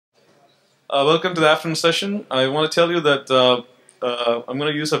Welcome to the afternoon session. I want to tell you that I'm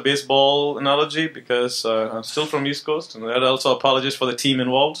going to use a baseball analogy because I'm still from East Coast, and I also apologize for the team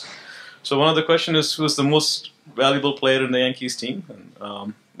involved. So one of the questions is, who's the most valuable player in the Yankees team?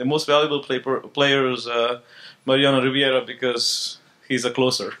 And, the most valuable player is Mariano Rivera because he's a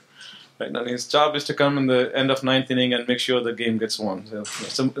closer. Right? And his job is to come in the end of ninth inning and make sure the game gets won. So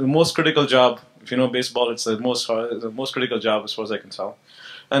it's the most critical job. If you know baseball, it's the most critical job as far as I can tell.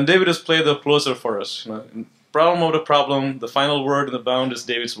 And David has played the closer for us. Problem over the problem, the final word in the bound is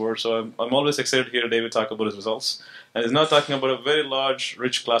David's word. So I'm always excited to hear David talk about his results. And he's now talking about a very large,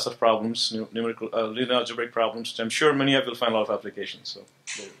 rich class of problems, numerical, linear algebraic problems, which I'm sure many of you will find a lot of applications. So,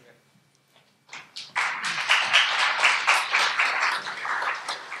 David.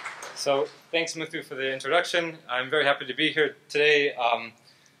 So thanks, Muthu, for the introduction. I'm very happy to be here today.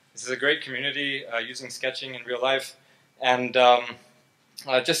 This is a great community using sketching in real life. And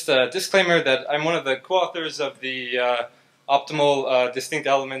just a disclaimer that I'm one of the co-authors of the optimal distinct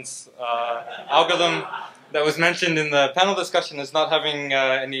elements algorithm that was mentioned in the panel discussion as not having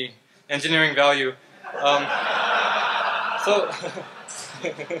any engineering value.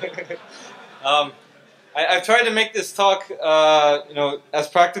 I've tried to make this talk as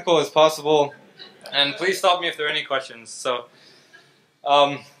practical as possible, and please stop me if there are any questions. So,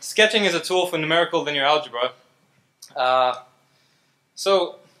 sketching is a tool for numerical linear algebra.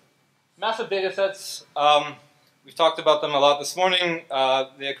 So, massive data sets, we've talked about them a lot this morning.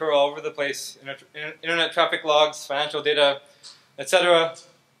 They occur all over the place, internet traffic logs, financial data, etc.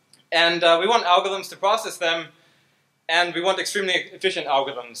 And we want algorithms to process them, and we want extremely efficient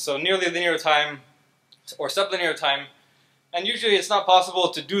algorithms, so nearly linear time or sublinear time. And usually it's not possible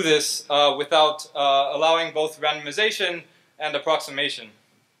to do this without allowing both randomization and approximation.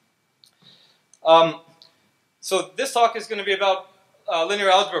 So this talk is going to be about linear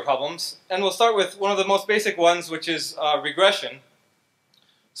algebra problems, and we'll start with one of the most basic ones, which is regression.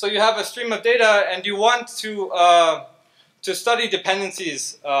 So you have a stream of data, and you want to study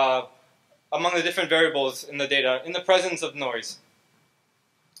dependencies among the different variables in the data in the presence of noise.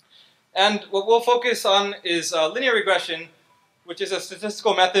 And what we'll focus on is linear regression, which is a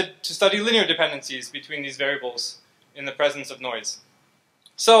statistical method to study linear dependencies between these variables in the presence of noise.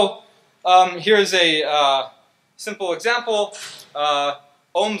 So here's a simple example.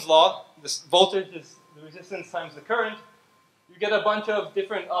 Ohm's law, this voltage is the resistance times the current. You get a bunch of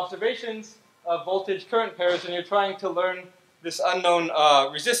different observations of voltage-current pairs, and you're trying to learn this unknown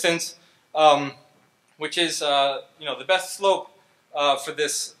resistance, which is the best slope for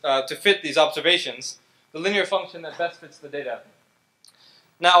this to fit these observations, the linear function that best fits the data.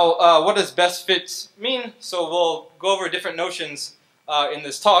 Now, what does best fits mean? So we'll go over different notions in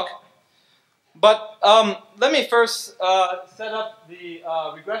this talk. But let me first set up the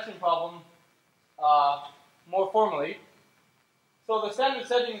regression problem more formally. So the standard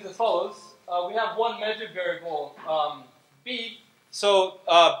setting is as follows. We have one measured variable, B. So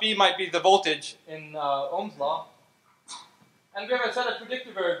B might be the voltage in Ohm's law. And we have a set of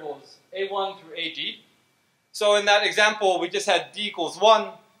predictor variables, A1 through AD. So in that example, we just had D equals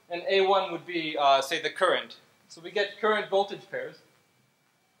 1, and A1 would be, say, the current. So we get current-voltage pairs.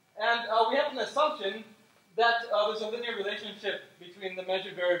 And we have an assumption that there's a linear relationship between the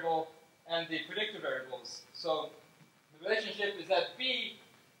measured variable and the predictor variables. So the relationship is that B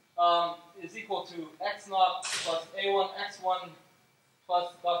is equal to x0 plus A1 x1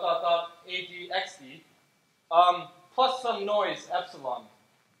 plus ... AD xd. Plus some noise, epsilon.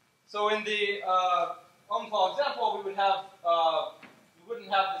 So in the Ohm's law example, we wouldn't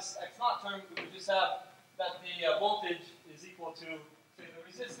have this x0 term. We would just have that the voltage is equal to, say, the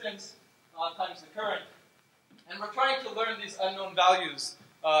resistance times the current. And we're trying to learn these unknown values,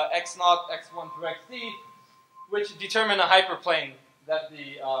 x0, x1 through xd, which determine a hyperplane that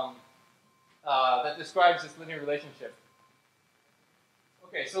that describes this linear relationship.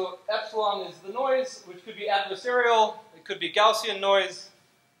 Okay, so epsilon is the noise, which could be adversarial, it could be Gaussian noise,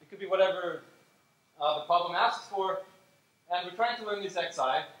 it could be whatever the problem asks for, and we're trying to learn these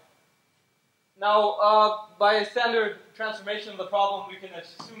xi. Now, by a standard transformation of the problem, we can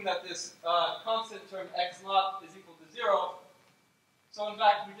assume that this constant term x0 is equal to 0. So in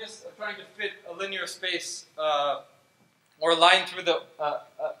fact, we're just trying to fit a linear space or a line through the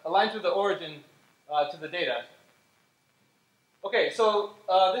origin to the data. Okay, so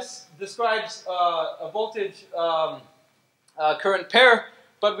this describes a voltage current pair,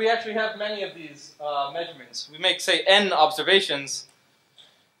 but we actually have many of these measurements. We make, say, n observations.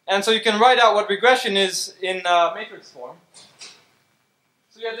 And so you can write out what regression is in matrix form.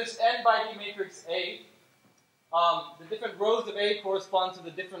 So you have this n by d matrix A, The different rows of A correspond to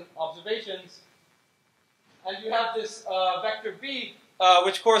the different observations. And you have this vector B,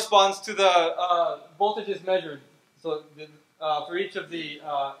 which corresponds to the voltages measured. So for each of the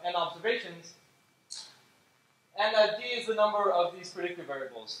n observations. And D is the number of these predictor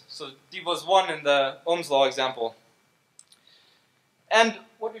variables. So D was 1 in the Ohm's law example. And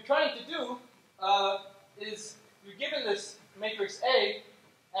what you're trying to do is you're given this matrix A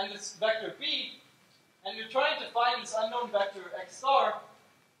and this vector B, and you're trying to find this unknown vector x star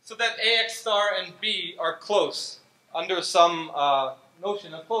so that AX star and B are close under some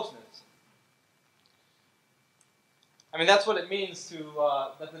notion of closeness. I mean, that's what it means to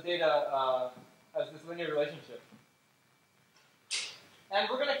that the data has this linear relationship. And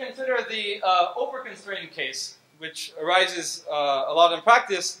we're going to consider the over-constrained case, which arises a lot in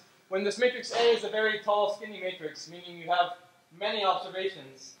practice when this matrix A is a very tall, skinny matrix, meaning you have many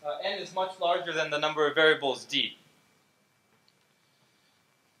observations. N is much larger than the number of variables D.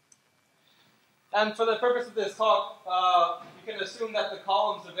 And for the purpose of this talk, you can assume that the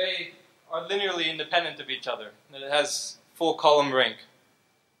columns of A are linearly independent of each other, that it has full column rank.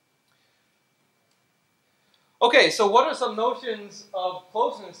 Okay, so what are some notions of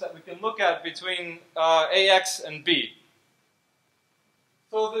closeness that we can look at between AX and B?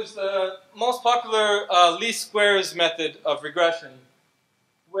 So there's the most popular least squares method of regression,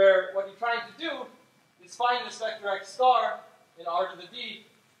 where what you're trying to do is find this vector x star in R to the D,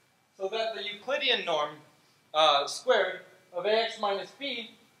 so that the Euclidean norm squared of AX minus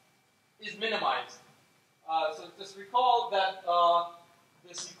B is minimized. So just recall that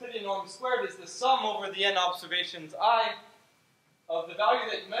this Euclidean norm squared is the sum over the n observations I of the value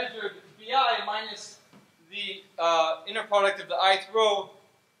that you measured, bi, minus the inner product of the ith row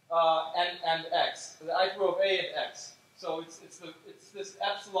and x, so the ith row of A of x. So it's this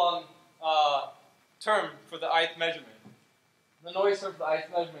epsilon term for the ith measurement, the noise term for the ith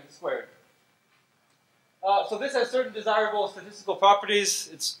measurement squared. So this has certain desirable statistical properties.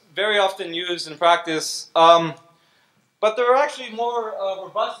 It's very often used in practice. But there are actually more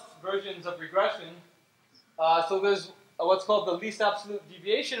robust versions of regression. So there's what's called the least absolute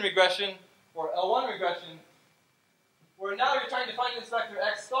deviation regression, or L1 regression, where now you're trying to find this vector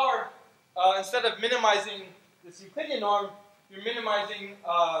x star. Instead of minimizing this Euclidean norm, you're minimizing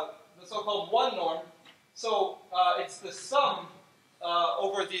the so-called 1 norm. So it's the sum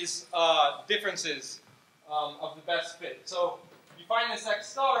over these differences of the best fit. So you find this x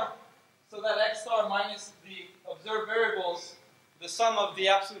star, so that x star minus the observed variables, the sum of the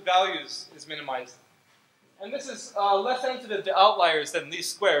absolute values is minimized. And this is less sensitive to outliers than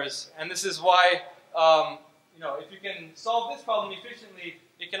least squares, and this is why if you can solve this problem efficiently,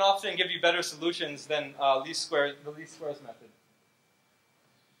 it can often give you better solutions than the least squares method.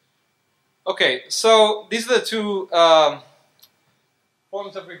 Okay, so these are the two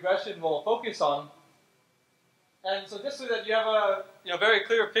forms of regression we'll focus on. And so just so that you have a very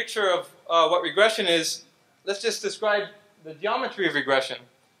clear picture of what regression is, let's just describe the geometry of regression.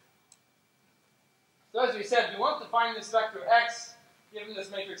 So as we said, we want to find this vector x given this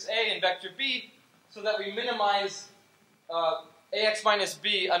matrix A and vector B so that we minimize AX minus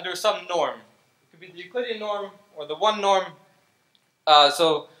B under some norm. It could be the Euclidean norm or the 1 norm.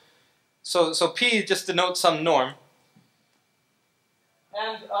 So P just denotes some norm.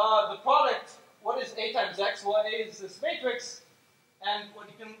 And the product, what is A times X? Well, A is this matrix, and what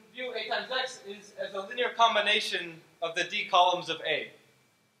you can view A times X is as a linear combination of the D columns of A.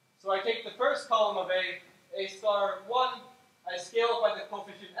 So I take the first column of A star 1, I scale it by the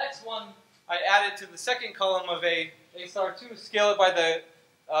coefficient x1, I add it to the second column of A star 2, scale it by the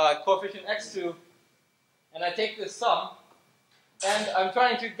coefficient x2, and I take this sum, and I'm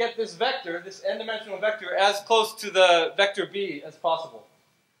trying to get this vector, this n-dimensional vector, as close to the vector B as possible.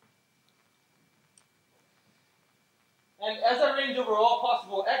 And as I range over all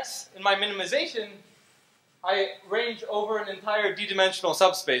possible x in my minimization, I range over an entire d-dimensional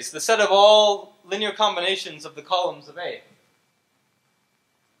subspace, the set of all linear combinations of the columns of A.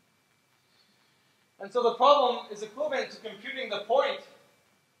 And so the problem is equivalent to computing the point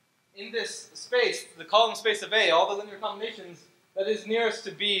in this space, the column space of A, all the linear combinations, that is nearest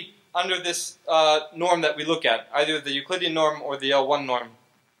to B under this norm that we look at, either the Euclidean norm or the L1 norm.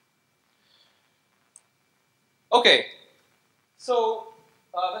 Okay, so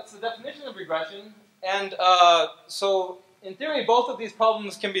that's the definition of regression. And so in theory, both of these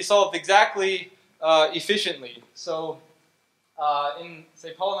problems can be solved exactly efficiently. So in,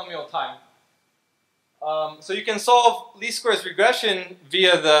 say, polynomial time. So you can solve least squares regression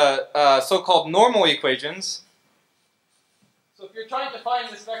via the so-called normal equations. So if you're trying to find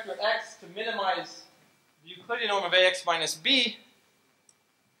this vector x to minimize the Euclidean norm of ax minus b,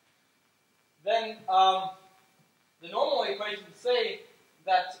 then the normal equations say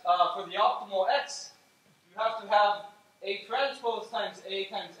that for the optimal x, you have to have A transpose times A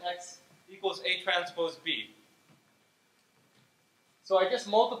times x equals A transpose B. So I just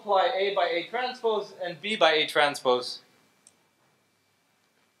multiply A by A transpose and B by A transpose.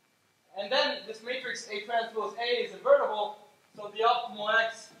 And then this matrix A transpose A is invertible, so the optimal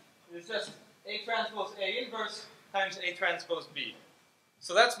x is just A transpose A inverse times A transpose B.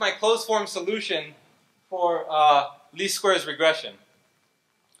 So that's my closed form solution for least squares regression.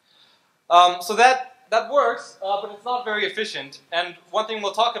 So that works, but it's not very efficient. And one thing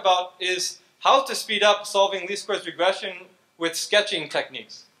we'll talk about is how to speed up solving least squares regression with sketching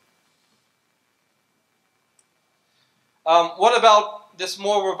techniques. What about this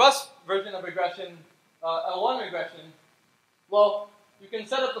more robust version of regression, L1 regression? Well, you can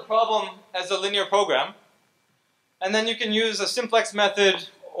set up the problem as a linear program, and then you can use a simplex method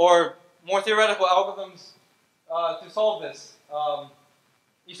or more theoretical algorithms to solve this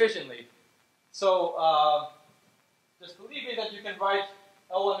efficiently. So just believe me that you can write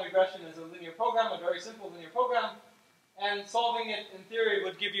L1 regression as a linear program, a very simple linear program, and solving it in theory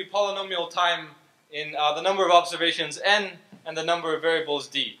would give you polynomial time in the number of observations n and the number of variables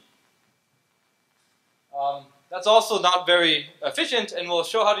d. That's also not very efficient, and we'll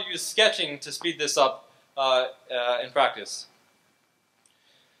show how to use sketching to speed this up in practice.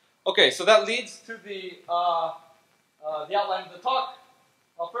 Okay, so that leads to the outline of the talk.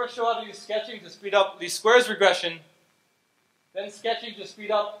 I'll first show how to use sketching to speed up least squares regression, then sketching to speed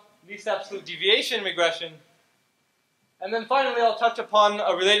up least absolute deviation regression, and then finally I'll touch upon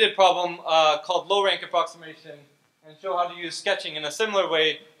a related problem called low rank approximation and show how to use sketching in a similar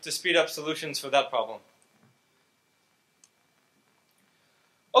way to speed up solutions for that problem.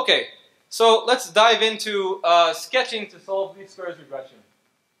 Okay, so let's dive into sketching to solve least squares regression.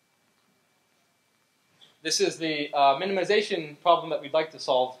 This is the minimization problem that we'd like to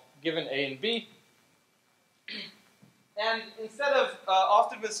solve given A and B. And instead of,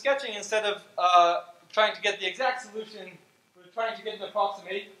 often with sketching, instead of trying to get the exact solution, we're trying to get an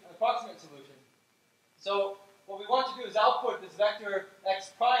approximate solution. So what we want to do is output this vector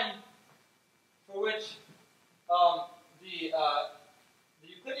x prime for which the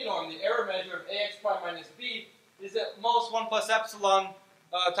Euclidean norm, the error measure of ax prime minus b, is at most 1 plus epsilon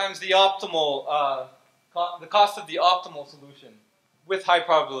times the optimal, the cost of the optimal solution with high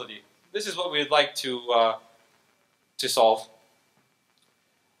probability. This is what we'd like to solve.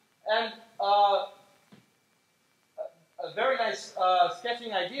 And a very nice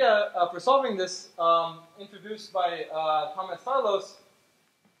sketching idea for solving this, introduced by Thomas Sarlos,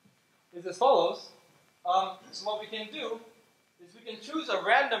 is as follows. So what we can do is we can choose a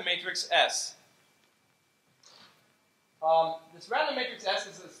random matrix S. This random matrix S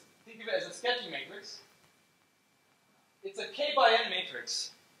is think of it as a sketching matrix. It's a k by n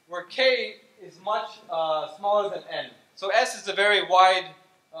matrix, where k is much smaller than n. So S is a very wide,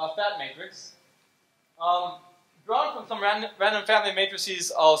 fat matrix. Drawn from some random family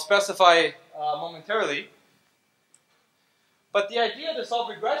matrices I'll specify momentarily. But the idea to solve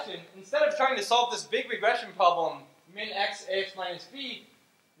regression, instead of trying to solve this big regression problem, min x, ax minus b,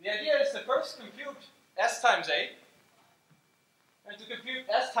 the idea is to first compute S times A, and to compute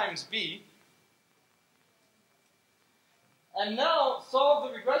S times B, and now solve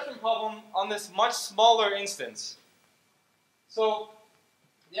the regression problem on this much smaller instance. So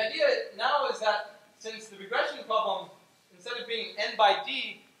the idea now is that since the regression problem, instead of being n by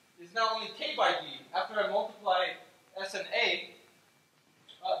d, is now only k by d, after I multiply S and A,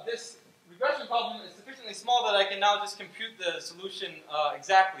 this regression problem is sufficiently small that I can now just compute the solution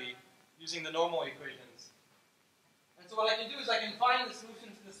exactly using the normal equations. And so what I can do is I can find the solution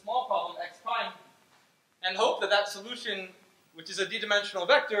to this small problem, x prime, and hope that that solution, which is a d-dimensional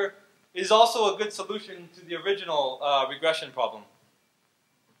vector, is also a good solution to the original regression problem.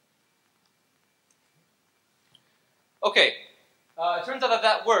 Okay, it turns out that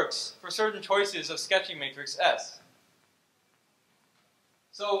that works for certain choices of sketching matrix S.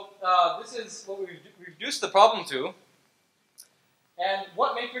 So this is what we've reduced the problem to. And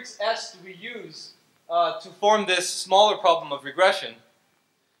what matrix S do we use to form this smaller problem of regression?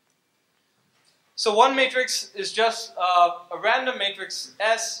 So one matrix is just a random matrix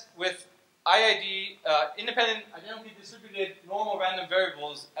S with IID, independent, identically distributed normal random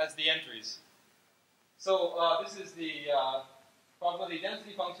variables as the entries. So this is the probability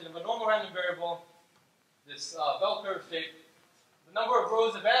density function of a normal random variable, this bell curve shape. The number of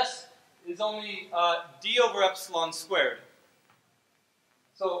rows of S is only d over epsilon squared.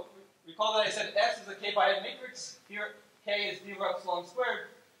 So recall that I said S is a k by n matrix. Here, k is d over epsilon squared.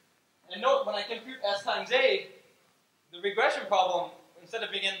 And note, when I compute S times A, the regression problem, instead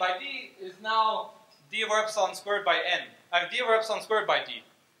of being n by d, is now d over epsilon squared by n. I have d over epsilon squared by d.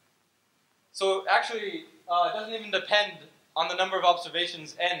 So actually, it doesn't even depend on the number of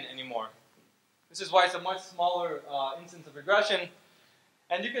observations n anymore. This is why it's a much smaller instance of regression.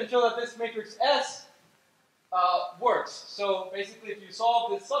 And you can show that this matrix S works. So basically, if you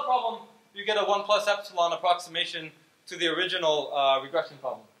solve this subproblem, you get a 1 plus epsilon approximation to the original regression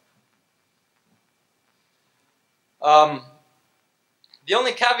problem. The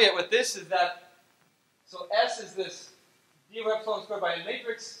only caveat with this is that, so S is this d over epsilon squared by n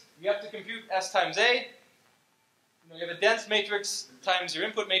matrix. You have to compute S times A. You have a dense matrix times your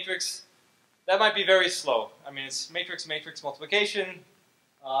input matrix. That might be very slow. I mean, it's matrix-matrix multiplication.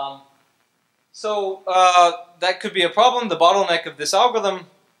 So that could be a problem, the bottleneck of this algorithm.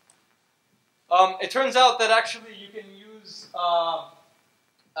 It turns out that actually you can use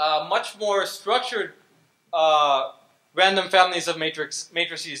much more structured random families of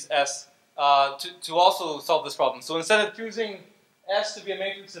matrices S to also solve this problem. So instead of choosing S to be a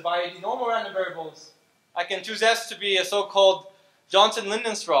matrix of IAD normal random variables, I can choose S to be a so-called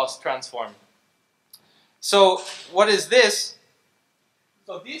Johnson-Lindenstrauss transform. So what is this?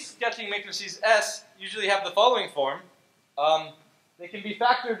 So these sketching matrices S usually have the following form. They can be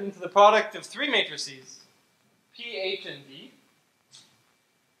factored into the product of three matrices, P, H, and D.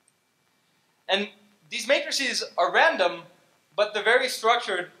 And these matrices are random, but they're very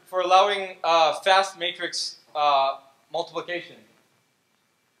structured for allowing fast matrix multiplication.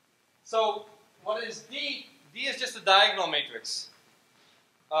 So what is D? D is just a diagonal matrix.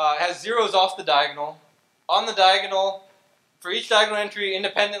 It has zeros off the diagonal. On the diagonal, for each diagonal entry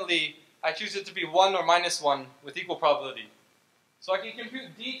independently, I choose it to be 1 or minus 1 with equal probability. So I can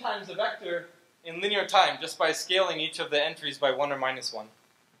compute D times a vector in linear time just by scaling each of the entries by 1 or minus 1.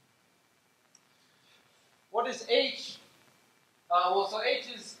 What is H? So H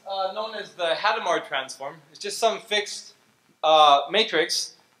is known as the Hadamard transform. It's just some fixed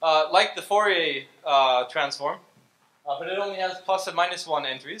matrix, like the Fourier transform, but it only has plus and minus 1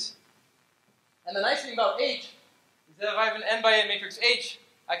 entries. And the nice thing about H is that if I have an n by n matrix H,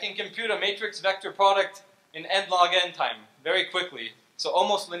 I can compute a matrix vector product in n log n time very quickly, so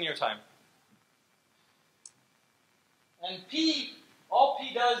almost linear time. And P, all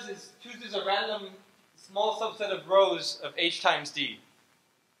P does is chooses a random small subset of rows of H times D.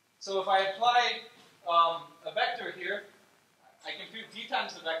 So if I apply a vector here, I compute D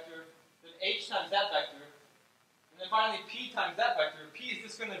times the vector, then H times that vector, and then finally P times that vector. P is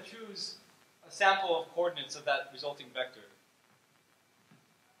just going to choose a sample of coordinates of that resulting vector.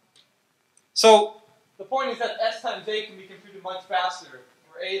 So the point is that S times A can be computed much faster,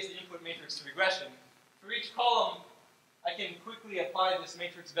 where A is the input matrix to regression. For each column, I can quickly apply this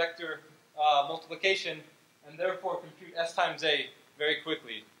matrix vector multiplication and therefore compute S times A very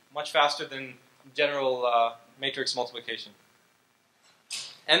quickly, much faster than general matrix multiplication.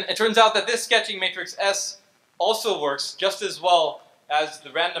 And it turns out that this sketching matrix S also works just as well as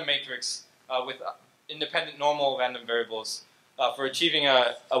the random matrix with independent normal random variables for achieving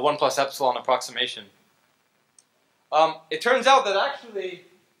a 1 plus epsilon approximation. It turns out that actually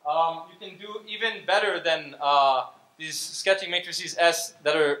you can do even better than these sketching matrices S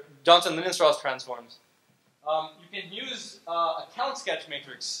that are Johnson-Lindenstrauss transforms. You can use a count sketch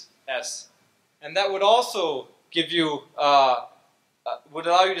matrix S, and that would also give you, would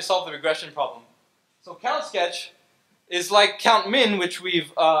allow you to solve the regression problem. So count sketch is like count min, which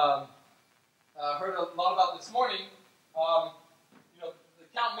we've heard a lot about this morning. The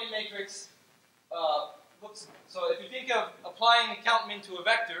count min matrix looks, so if you think of applying count min to a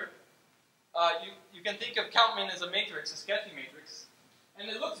vector, you can think of count min as a matrix, a sketching matrix. And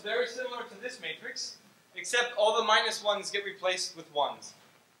it looks very similar to this matrix, except all the minus ones get replaced with ones.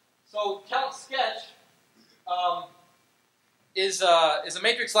 So count sketch is a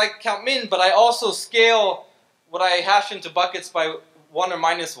matrix like count min, but I also scale what I hash into buckets by 1 or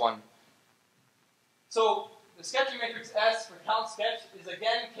minus 1. So the sketching matrix S for count sketch is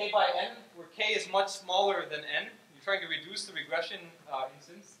again k by n, where k is much smaller than n. You're trying to reduce the regression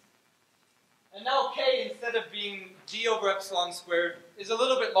instance. And now k, instead of being d over epsilon squared, is a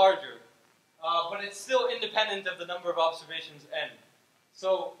little bit larger. But it's still independent of the number of observations n.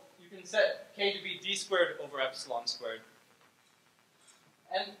 So you can set k to be d squared over epsilon squared.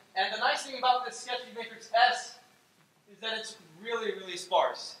 And the nice thing about this sketching matrix S is that it's really, really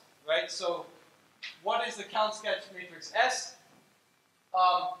sparse, right? So what is the count sketch matrix S?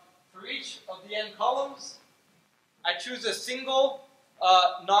 For each of the n columns, I choose a single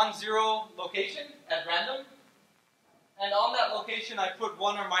non-zero location at random. And on that location, I put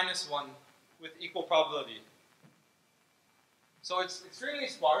 1 or minus 1 with equal probability. So it's extremely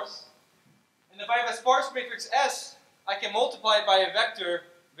sparse. And if I have a sparse matrix S, I can multiply it by a vector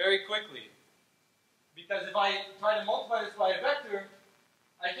very quickly. Because if I try to multiply this by a vector,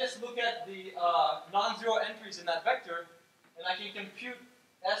 I just look at the non-zero entries in that vector, and I can compute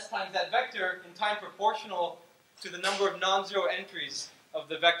S times that vector in time proportional to the number of non-zero entries of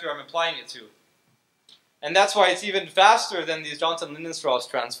the vector I'm applying it to. And that's why it's even faster than these Johnson-Lindenstrauss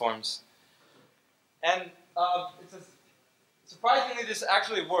transforms. And surprisingly, this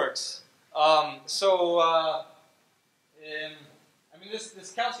actually works. I mean,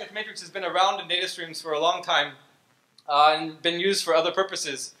 this count-sketch matrix has been around in data streams for a long time and been used for other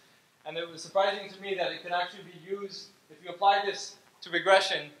purposes. And it was surprising to me that it can actually be used, if you apply this to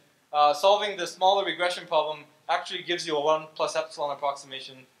regression, solving the smaller regression problem actually gives you a 1 plus epsilon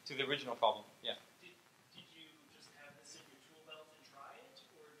approximation to the original problem. Yeah. Did you just have this in your tool belt and try it,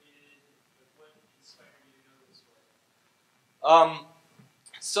 or what inspired you to go this way?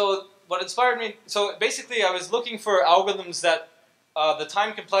 So what inspired me, so basically I was looking for algorithms that the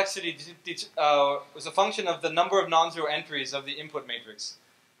time complexity was a function of the number of non-zero entries of the input matrix.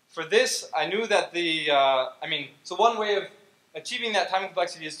 For this, I knew that so one way of achieving that time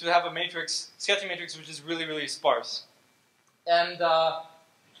complexity is to have a matrix, sketching matrix, which is really, really sparse. And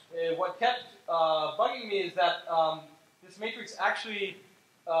what kept bugging me is that this matrix actually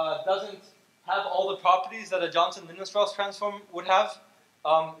doesn't have all the properties that a Johnson-Lindenstrauss transform would have.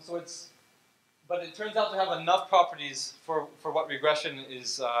 But it turns out to have enough properties for what regression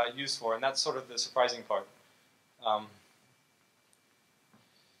is used for, and that's sort of the surprising part.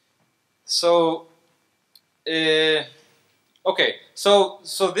 Okay, so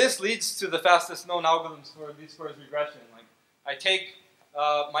this leads to the fastest known algorithms for least squares regression. Like, I take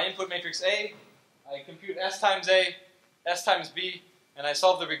my input matrix A, I compute S times A, S times B, and I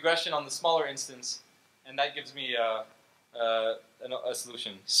solve the regression on the smaller instance, and that gives me a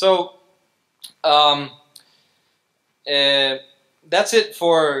solution. So that's it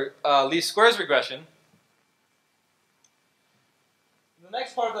for least squares regression. The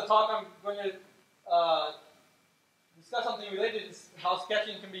next part of the talk, I'm going to discuss something related to how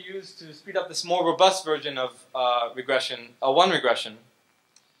sketching can be used to speed up this more robust version of regression, one regression.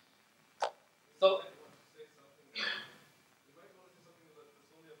 So,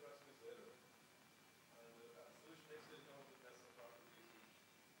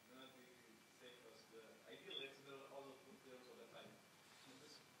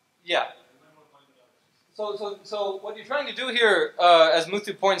 yeah. So what you're trying to do here, as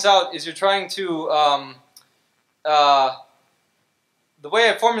Muthu points out, is you're trying to, the way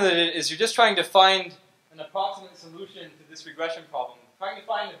I formulated it is you're just trying to find an approximate solution to this regression problem. Trying to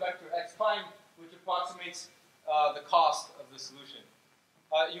find a vector x prime which approximates the cost of the solution.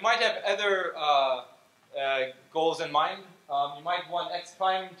 You might have other goals in mind. You might want x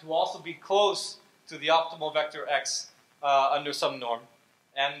prime to also be close to the optimal vector x under some norm.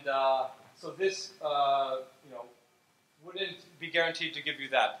 And so this, wouldn't be guaranteed to give you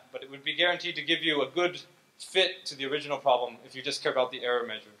that, but it would be guaranteed to give you a good fit to the original problem if you just care about the error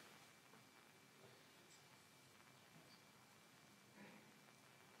measure.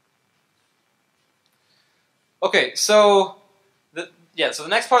 Okay, so the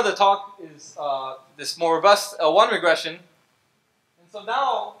next part of the talk is this more robust L1 regression. And so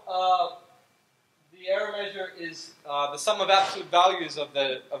now the error measure is the sum of absolute values of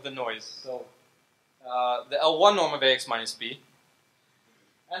the noise. So the L1 norm of AX minus B.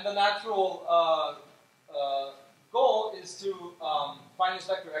 And the natural goal is to find this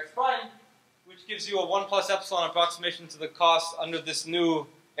vector x prime, which gives you a 1 plus epsilon approximation to the cost under this new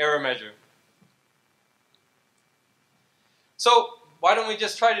error measure. So why don't we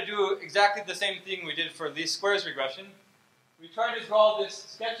just try to do exactly the same thing we did for least squares regression? We try to draw this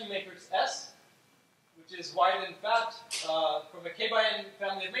sketching matrix S, which is wide and fat from a k by n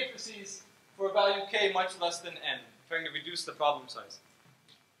family of matrices for a value k much less than n, trying to reduce the problem size.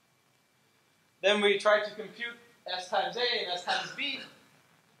 Then we try to compute S times A and S times B,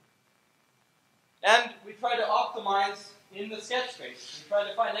 and we try to optimize in the sketch space. We try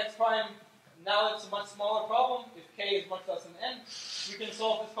to find x prime. Now it's a much smaller problem. If k is much less than n, we can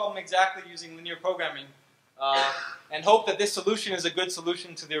solve this problem exactly using linear programming and hope that this solution is a good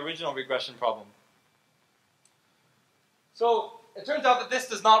solution to the original regression problem. So it turns out that this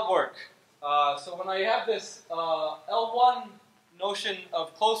does not work. So when I have this L1 notion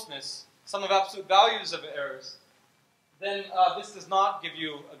of closeness, sum of absolute values of errors, then this does not give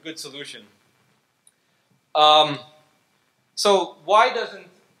you a good solution. So why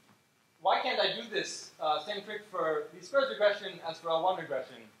can't I do this same trick for least squares regression as for L1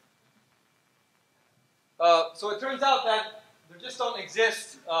 regression? So it turns out that there just don't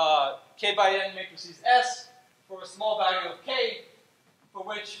exist k by n matrices S for a small value of k, for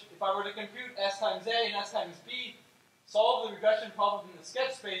which if I were to compute S times A and S times B, solve the regression problem in the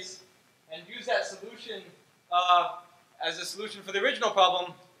sketch space, and use that solution as a solution for the original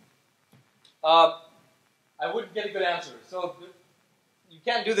problem, I wouldn't get a good answer. So you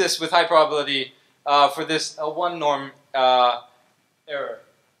can't do this with high probability for this L1 norm error.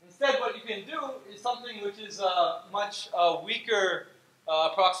 Instead, what you can do is something which is a much weaker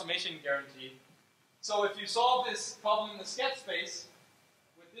approximation guarantee. So if you solve this problem in the sketch space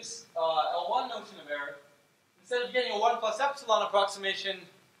with this L1 notion of error, instead of getting a 1 plus epsilon approximation,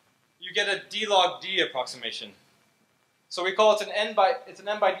 you get a d log d approximation. So we call it an n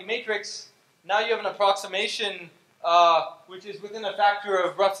by d matrix. Now you have an approximation which is within a factor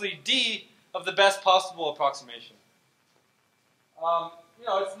of roughly d of the best possible approximation. You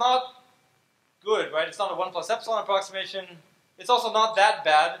know, it's not good, right? It's not a 1 plus epsilon approximation. It's also not that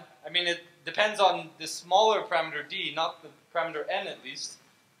bad. I mean, it depends on the smaller parameter d, not the parameter n at least.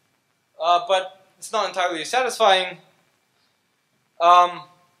 But it's not entirely satisfying. Now,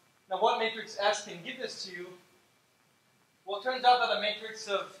 what matrix S can give this to you? Well, it turns out that a matrix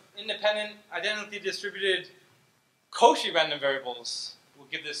of independent, identically distributed Cauchy random variables will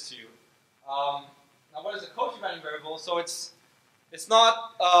give this to you. Now, what is a Cauchy random variable? So it's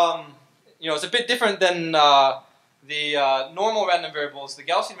not, you know, it's a bit different than the normal random variables, the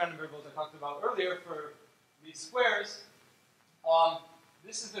Gaussian random variables I talked about earlier for these squares.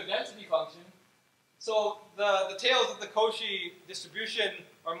 This is their density function. So the tails of the Cauchy distribution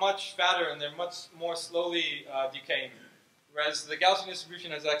are much fatter and they're much more slowly decaying, whereas the Gaussian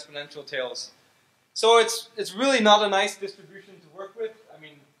distribution has exponential tails. So it's really not a nice distribution to work with. I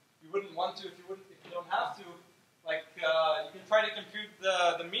mean, you wouldn't want to if you don't have to. Like you can try to compute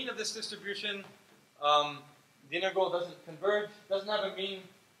the mean of this distribution. The integral doesn't converge, doesn't have a mean,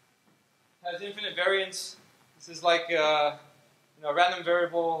 has infinite variance. This is like a random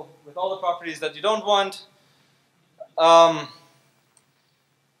variable with all the properties that you don't want. How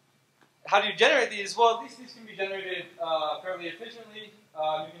do you generate these? Well, at least these can be generated fairly efficiently.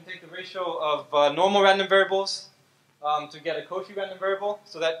 You can take the ratio of normal random variables to get a Cauchy random variable,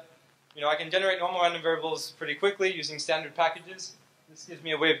 so that I can generate normal random variables pretty quickly using standard packages. This gives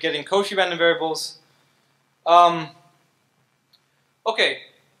me a way of getting Cauchy random variables. Okay,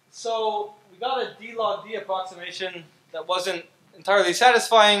 so we got a d log d approximation that wasn't entirely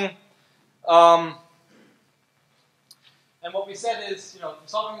satisfying. And what we said is,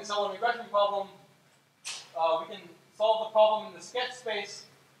 solving this L1 regression problem, we can solve the problem in the sketch space,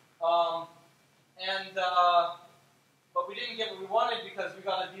 but we didn't get what we wanted because we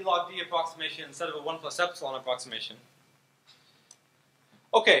got a d log d approximation instead of a 1 plus epsilon approximation.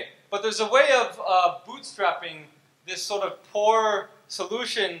 Okay, but there's a way of bootstrapping this sort of poor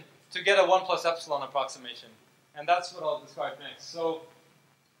solution to get a 1 plus epsilon approximation. And that's what I'll describe next. So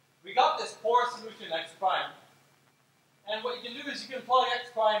we got this poor solution x prime. And what you can do is you can plug x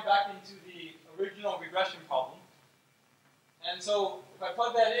prime back into the original regression problem. And so if I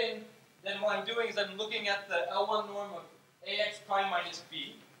plug that in, then what I'm doing is I'm looking at the L1 norm of ax prime minus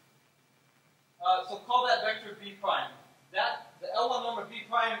b. So call that vector b prime. The L1 norm of b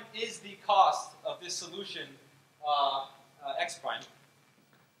prime is the cost of this solution, x prime.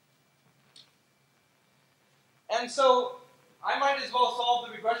 And so I might as well solve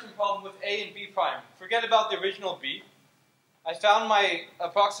the regression problem with a and b prime. Forget about the original b. I found my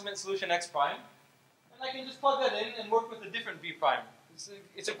approximate solution x prime, and I can just plug that in and work with a different b prime.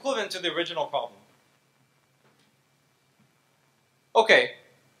 It's equivalent to the original problem. Okay,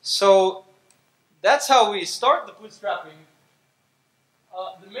 so that's how we start the bootstrapping.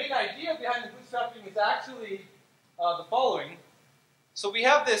 The main idea behind the bootstrapping is actually the following. So we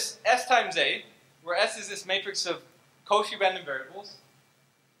have this S times A, where S is this matrix of Cauchy random variables,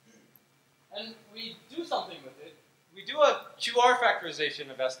 and we do something with it. We do a QR factorization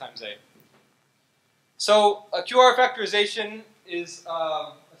of S times A. So a QR factorization is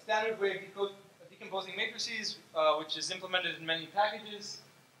a standard way of decomposing matrices, which is implemented in many packages.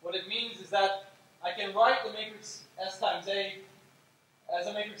 What it means is that I can write the matrix S times A as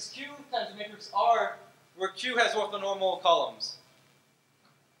a matrix Q times a matrix R, where Q has orthonormal columns.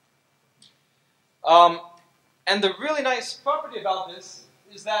 And the really nice property about this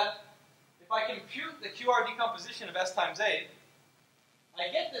is that if I compute the QR decomposition of S times A, I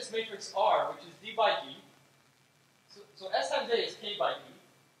get this matrix R, which is d by d. So S times A is k by d.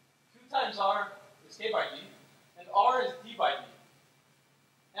 Q times R is k by d. And the R is d by d.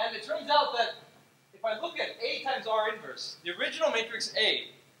 And it turns out that if I look at A times R inverse, the original matrix A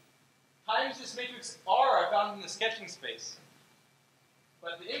times this matrix R I found in the sketching space,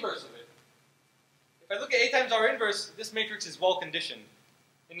 but the inverse of it. If I look at A times R inverse, this matrix is well conditioned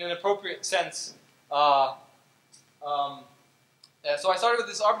in an appropriate sense. So I started with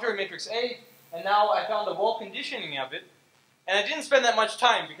this arbitrary matrix A, and now I found a well conditioning of it. And I didn't spend that much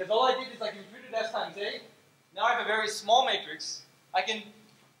time, because all I did is I computed S times A. Now I have a very small matrix. I can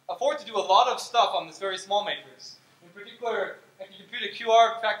afford to do a lot of stuff on this very small matrix. In particular, I can compute a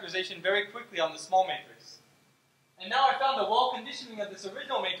QR factorization very quickly on the small matrix. And now I found a well conditioning of this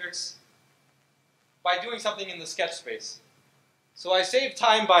original matrix by doing something in the sketch space. So I saved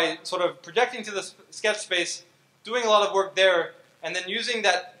time by sort of projecting to the sketch space, doing a lot of work there, and then using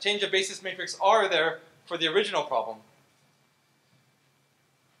that change of basis matrix R there for the original problem.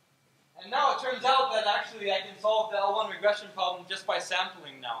 And now it turns out that actually I can solve the L1 regression problem just by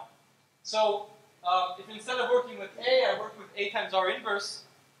sampling now. So if instead of working with A, I work with A times R inverse,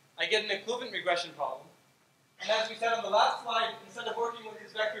 I get an equivalent regression problem. And as we said on the last slide, instead of working with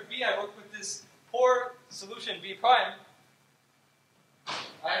this vector B, I work with this poor solution B prime.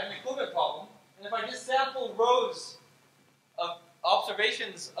 I have an equivalent problem. And if I just sample rows of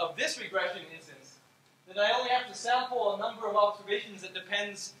observations of this regression instance, then I only have to sample a number of observations that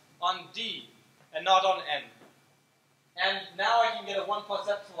depends on D and not on N. And now I can get a 1 plus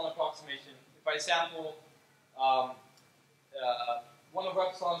epsilon approximation if I sample 1 over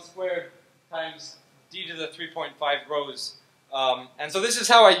epsilon squared times D to the 3.5 rows. And so this is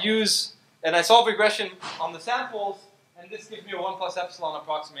how I use, and I solve regression on the samples, and this gives me a 1 plus epsilon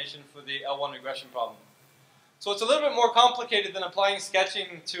approximation for the L1 regression problem. So it's a little bit more complicated than applying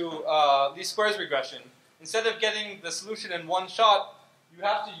sketching to least squares regression. Instead of getting the solution in one shot, you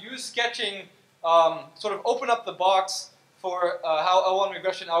have to use sketching, sort of open up the box for how L1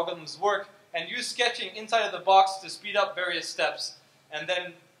 regression algorithms work, and use sketching inside of the box to speed up various steps. And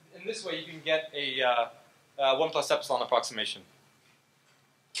then in this way you can get a 1 plus epsilon approximation.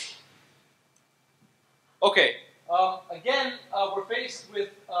 Okay, again, we're faced with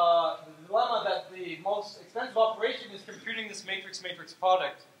the dilemma that the most expensive operation is computing this matrix-matrix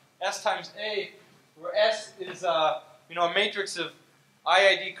product, S times A, where S is a matrix of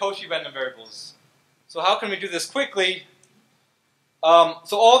IID Cauchy random variables. So how can we do this quickly?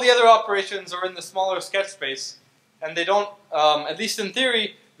 So all the other operations are in the smaller sketch space, and they don't, at least in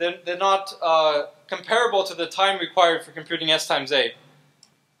theory, they're not comparable to the time required for computing S times A.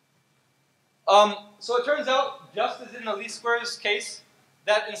 So it turns out, just as in the least squares case,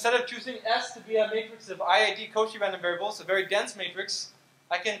 that instead of choosing S to be a matrix of IID Cauchy random variables, a very dense matrix,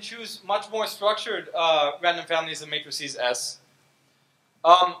 I can choose much more structured random families of matrices S.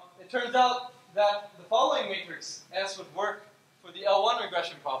 It turns out that the following matrix S would work for the L1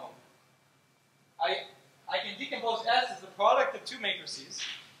 regression problem. I can decompose S as the product of two matrices.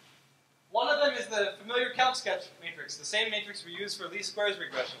 One of them is the familiar count sketch matrix, the same matrix we use for least squares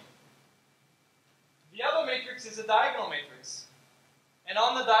regression. The other matrix is a diagonal matrix. And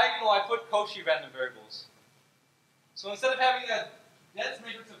on the diagonal I put Cauchy random variables. So instead of having a dense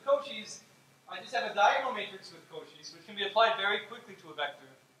matrix of Cauchys, I just have a diagonal matrix with Cauchys, which can be applied very quickly to a vector.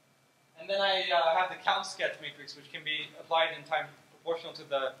 And then I have the count sketch matrix, which can be applied in time proportional to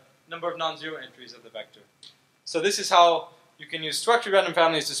the number of non-zero entries of the vector. So this is how you can use structured random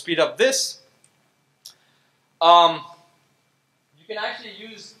families to speed up this. You can actually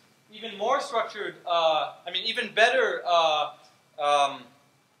use even more structured, even better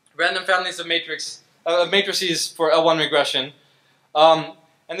random families of matrices for L1 regression.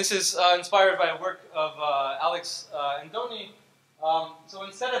 And this is inspired by a work of Alex and Doni. So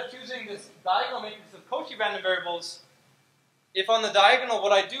instead of choosing this diagonal matrix of Cauchy random variables, if on the diagonal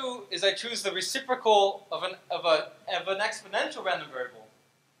what I do is I choose the reciprocal of an exponential random variable.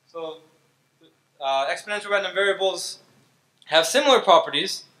 So exponential random variables have similar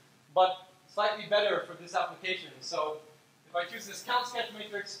properties, but slightly better for this application. So if I choose this count sketch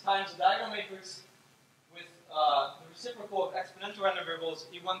matrix times the diagonal matrix with the reciprocal of exponential random variables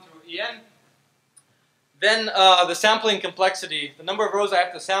E1 through En, then the sampling complexity, the number of rows I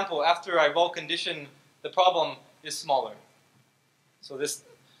have to sample after I well condition the problem, is smaller. So this,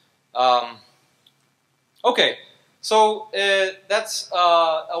 okay, so that's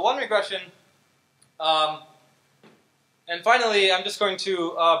L1 regression. And finally, I'm just going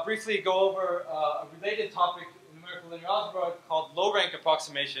to briefly go over a related topic in numerical linear algebra called low-rank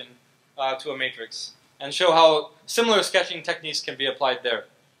approximation to a matrix, and show how similar sketching techniques can be applied there.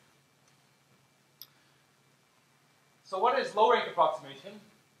 So what is low-rank approximation?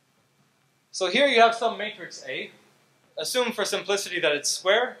 So here you have some matrix A. assume for simplicity that it's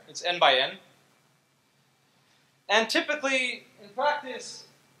square. It's n by n. And typically, in practice,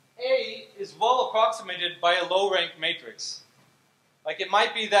 A is well approximated by a low rank matrix. Like it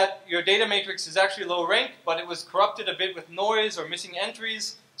might be that your data matrix is actually low rank, but it was corrupted a bit with noise or missing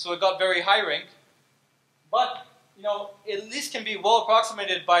entries, so it got very high rank. But, you know, it at least can be well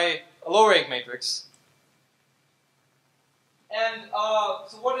approximated by a low rank matrix. And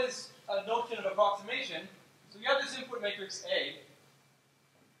so what is a notion of approximation? So you have this input matrix A,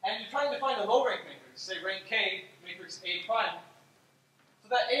 and you're trying to find a low rank matrix, say rank K, matrix A prime, so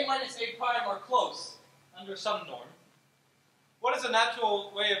that A minus A prime are close under some norm. What is a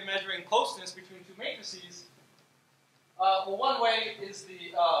natural way of measuring closeness between two matrices? Well, one way is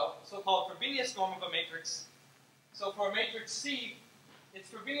the so-called Frobenius norm of a matrix. So for a matrix C, its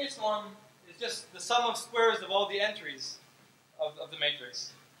Frobenius norm is just the sum of squares of all the entries of the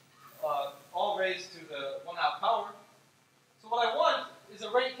matrix, all raised to the 1/2 power. So what I want is a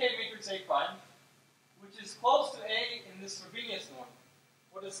rank K matrix A prime, which is close to A in this Frobenius norm.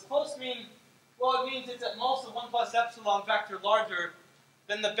 What does close mean? Well, it means it's at most a 1 plus epsilon factor larger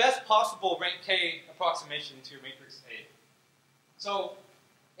than the best possible rank K approximation to your matrix A. So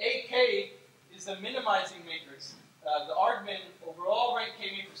AK is the minimizing matrix, the argument over all rank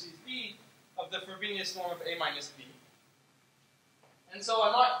K matrices B of the Frobenius norm of A minus B. And so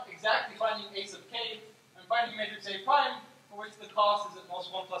I'm not exactly finding A sub K, I'm finding matrix A prime, for which the cost is at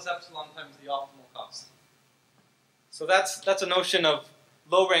most 1 plus epsilon times the optimal cost. So that's a notion of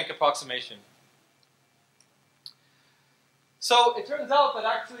low rank approximation. So it turns out that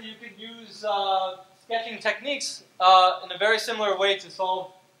actually you could use sketching techniques in a very similar way to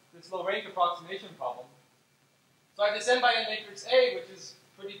solve this low rank approximation problem. So I have this n by n matrix A, which is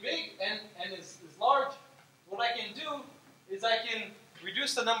pretty big, and is large. What I can do is I can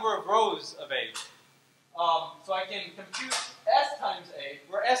reduce the number of rows of A. So I can compute S times A,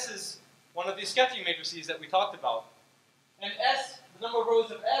 where S is one of these sketching matrices that we talked about. And S, the number of rows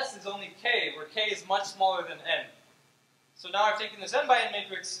of S is only K, where K is much smaller than N. So now I've taken this n by n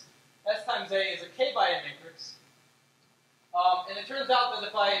matrix, S times A is a K by n matrix. And it turns out that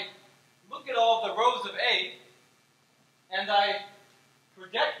if I look at all the rows of A, and I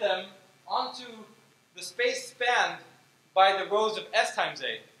project them onto the space spanned by the rows of S times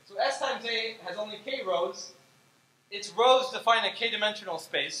A. So S times A has only K rows. Its rows define a K-dimensional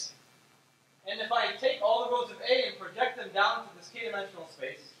space. And if I take all the rows of A and project them down to this K-dimensional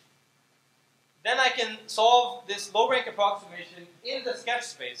space, then I can solve this low-rank approximation in the sketch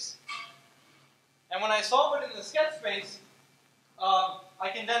space. And when I solve it in the sketch space, I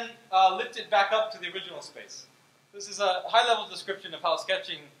can then lift it back up to the original space. This is a high-level description of how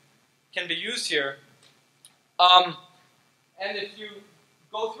sketching can be used here. And if you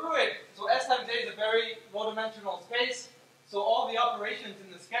go through it, so S times A is a very low-dimensional space, so all the operations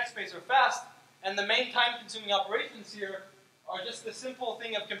in the sketch space are fast, and the main time-consuming operations here are just the simple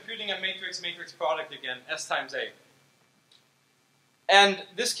thing of computing a matrix-matrix product again, S times A. And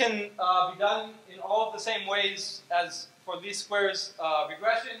this can be done in all of the same ways as for least squares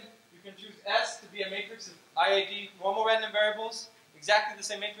regression. You can choose S to be a matrix of IID normal random variables, exactly the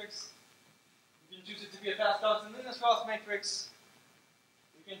same matrix. You can choose it to be a fast constant Linus-Ross matrix.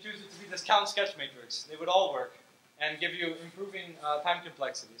 You can choose it to be this count sketch matrix. They would all work and give you improving time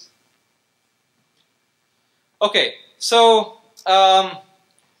complexities. Okay, so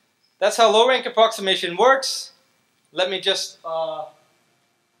that's how low-rank approximation works. Let me just,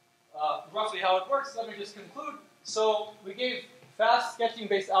 roughly how it works, let me just conclude. So we gave fast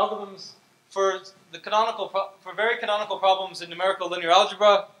sketching-based algorithms for for very canonical problems in numerical linear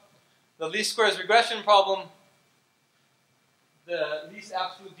algebra, the least squares regression problem, the least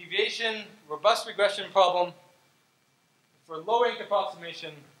absolute deviation, robust regression problem, for low-rank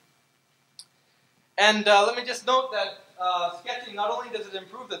approximation. And let me just note that sketching, not only does it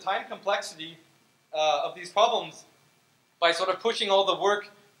improve the time complexity of these problems by sort of pushing all the work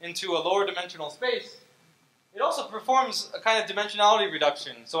into a lower dimensional space, it also performs a kind of dimensionality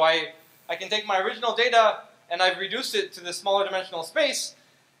reduction. So I can take my original data and I've reduced it to this smaller dimensional space,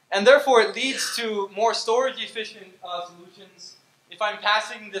 and therefore it leads to more storage efficient solutions. If I'm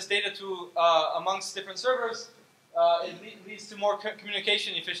passing this data to amongst different servers, it leads to more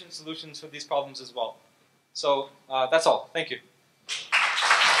communication efficient solutions for these problems as well. So that's all. Thank you.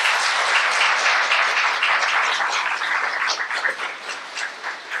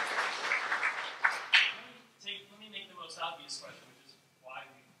 Let me make the most obvious question, which is why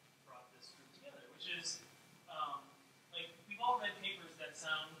we brought this group together, which is, like, we've all read papers that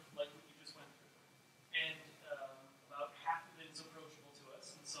sound like what you just went through. And about half of it is approachable to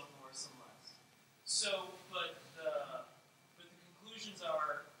us, and some more, some less. So, but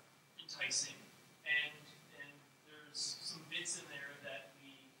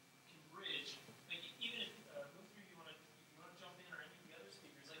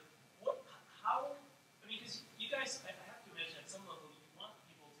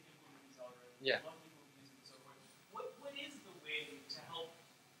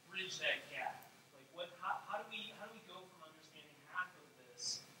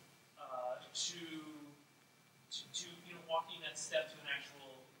next step to an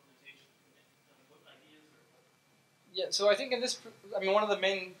actual implementation? What ideas or what? Yeah, so I think in this, I mean, one of the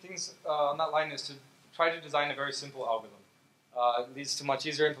main things on that line is to try to design a very simple algorithm. It leads to much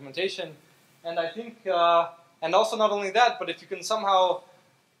easier implementation. And I think, and also not only that, but if you can somehow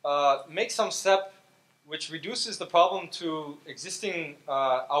make some step which reduces the problem to existing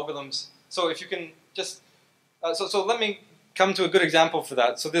algorithms. So if you can just, so let me come to a good example for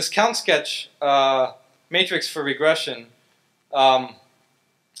that. So this count sketch matrix for regression. So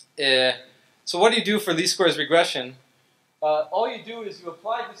what do you do for least squares regression? All you do is you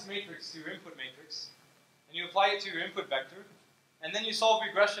apply this matrix to your input matrix, and you apply it to your input vector, and then you solve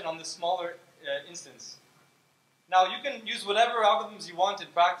regression on this smaller instance. Now you can use whatever algorithms you want in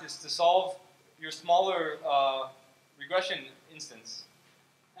practice to solve your smaller regression instance.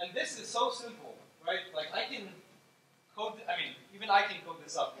 And this is so simple, right? Like I can code, I mean, even I can code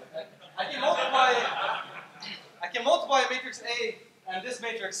this up. I can multiply a matrix A and this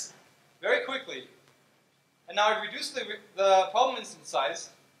matrix very quickly. And now I reduce the problem instance size,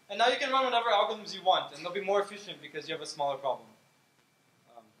 and now you can run whatever algorithms you want, and they'll be more efficient because you have a smaller problem.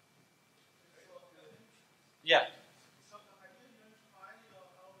 Yeah.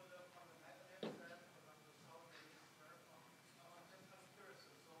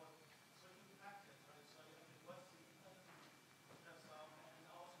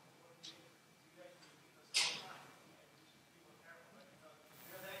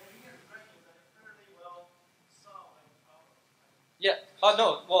 Yeah.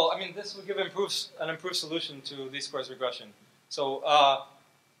 No. Well, I mean, this will give an improved solution to least squares regression. So,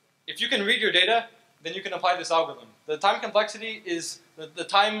 if you can read your data, then you can apply this algorithm. The time complexity is the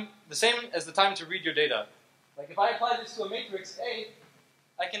same as the time to read your data. Like if I apply this to a matrix A,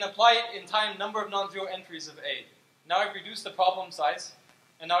 I can apply it in time number of non-zero entries of A. Now I've reduced the problem size,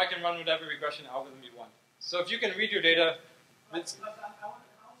 and now I can run whatever regression algorithm you want. So if you can read your data, it's,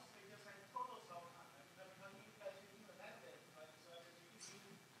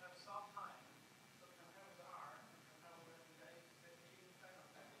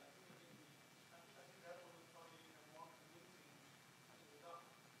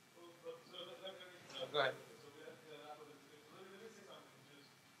 go ahead.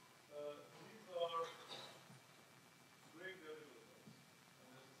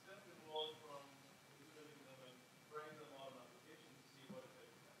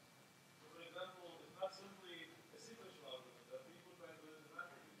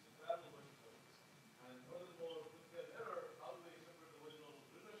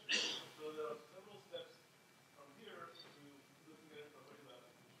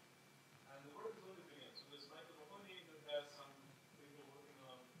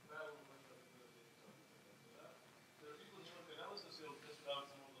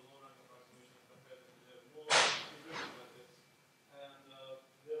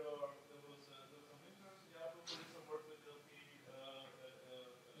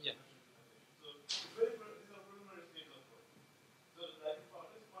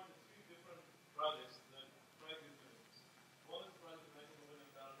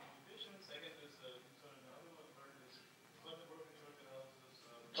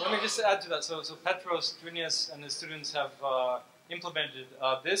 Let me just add to that. So Petros, Dvinius, and his students have implemented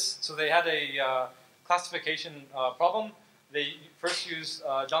this. So they had a classification problem. They first used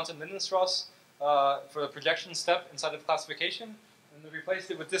Johnson-Lindenstrauss for the projection step inside of classification, and they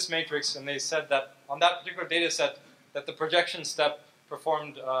replaced it with this matrix. And they said that on that particular data set, that the projection step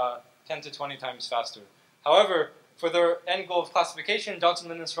performed 10 to 20 times faster. However, for their end goal of classification,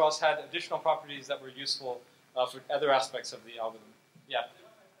 Johnson-Lindenstrauss had additional properties that were useful for other aspects of the algorithm. Yeah.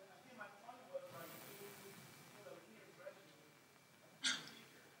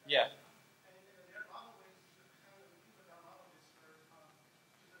 Yeah.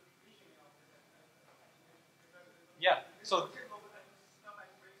 Yeah. So.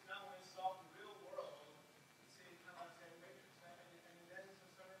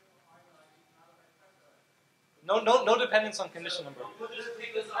 No dependence on condition number. Yeah.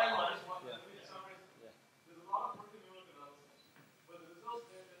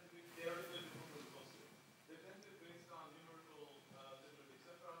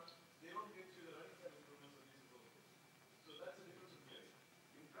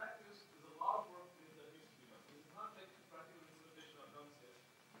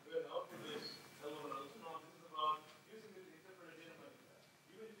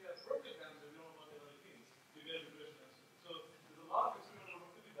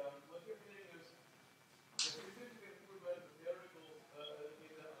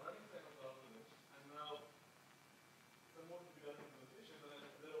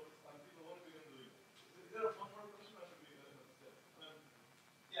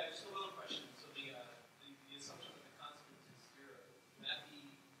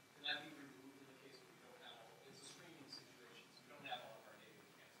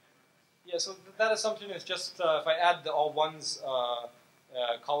 Yeah, so that assumption is just if I add the all ones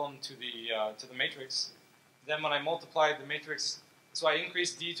column to the matrix, then when I multiply the matrix, so I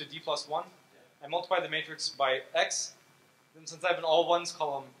increase D to D plus 1, I multiply the matrix by X, then since I have an all ones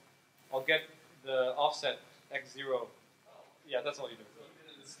column, I'll get the offset X0. Yeah, that's all you do.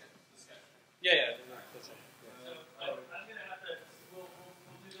 Yeah, that's it. So I'm going to have to, we'll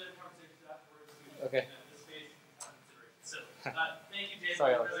do the conversation afterwards. Okay. The space consideration. So thank you, David.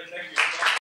 Sorry, Alex. Really, thank you.